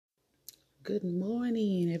Good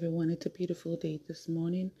morning, everyone. It's a beautiful day this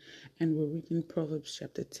morning, and we're reading Proverbs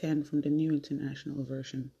chapter 10 from the New International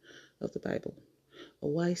Version of the Bible. A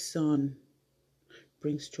wise son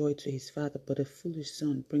brings joy to his father, but a foolish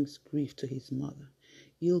son brings grief to his mother.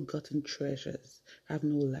 Ill-gotten treasures have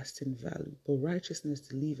no lasting value, but righteousness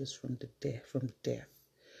delivers from death.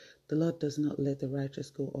 The Lord does not let the righteous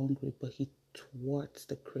go hungry, but he thwarts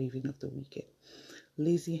the craving of the wicked.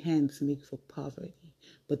 Lazy hands make for poverty,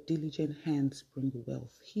 but diligent hands bring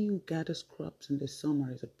wealth. He who gathers crops in the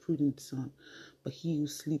summer is a prudent son, but he who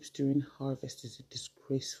sleeps during harvest is a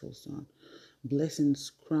disgraceful son. Blessings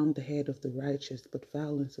crown the head of the righteous, but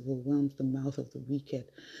violence overwhelms the mouth of the wicked.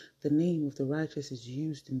 The name of the righteous is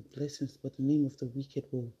used in blessings, but the name of the wicked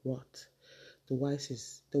will rot. The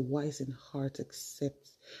wise in heart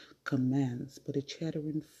accepts commands, but a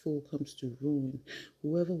chattering fool comes to ruin.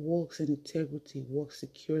 Whoever walks in integrity walks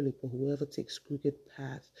securely, but whoever takes crooked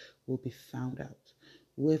path will be found out.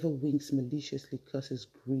 Whoever winks maliciously causes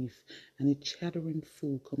grief, and a chattering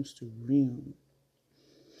fool comes to ruin.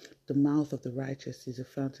 The mouth of the righteous is a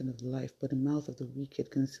fountain of life, but the mouth of the wicked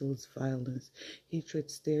conceals violence. Hatred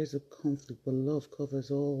stirs up conflict, but love covers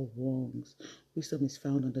all wrongs. Wisdom is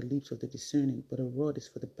found on the lips of the discerning, but a rod is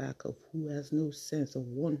for the back of one who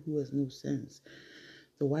has no sense.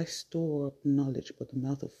 The wise store up knowledge, but the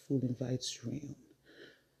mouth of fool invites ruin.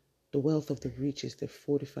 The wealth of the rich is the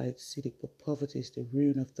fortified city, but poverty is the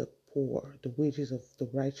ruin of the poor. The wages of the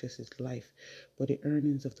righteous is life, but the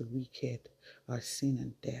earnings of the wicked are sin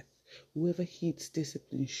and death. Whoever heeds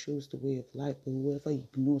discipline shows the way of life, but whoever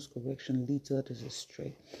ignores correction leads others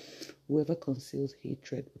astray. Whoever conceals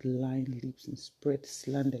hatred with lying lips and spreads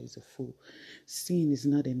slander is a fool. Sin is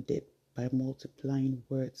not ended by multiplying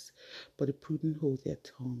words, but the prudent hold their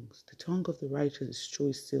tongues. The tongue of the righteous is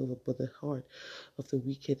choice silver, but the heart of the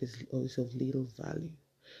wicked is of little value.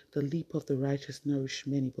 The lip of the righteous nourish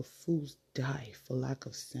many, but fools die for lack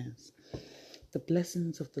of sense. The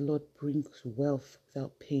blessings of the Lord brings wealth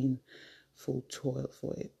without painful toil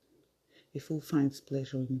for it. A fool finds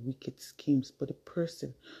pleasure in wicked schemes, but a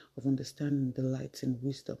person of understanding delights in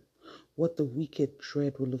wisdom. What the wicked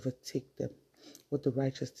dread will overtake them. What the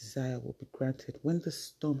righteous desire will be granted. When the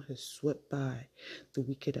storm has swept by, the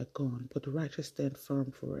wicked are gone, but the righteous stand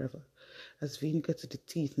firm forever. As vinegar to the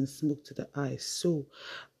teeth and smoke to the eyes, so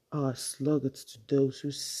are sluggards to those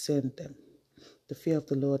who send them. The fear of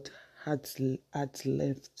the Lord adds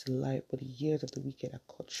length to life, but the years of the wicked are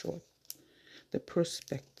cut short. The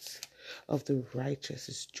prospect of the righteous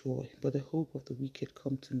is joy, but the hope of the wicked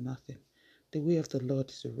come to nothing. The way of the Lord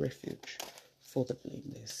is a refuge for the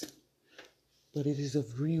blameless, but it is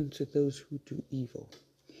of ruin to those who do evil.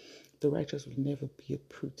 The righteous will never be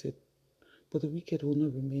uprooted, but the wicked will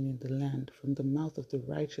not remain in the land. From the mouth of the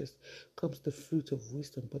righteous comes the fruit of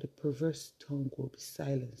wisdom, but a perverse tongue will be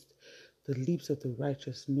silenced. The lips of the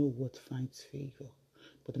righteous know what finds favor,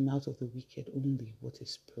 but the mouth of the wicked only what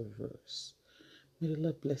is perverse. May the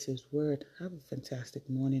Lord bless his word. Have a fantastic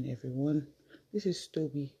morning, everyone. This is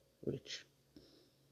Toby Rich.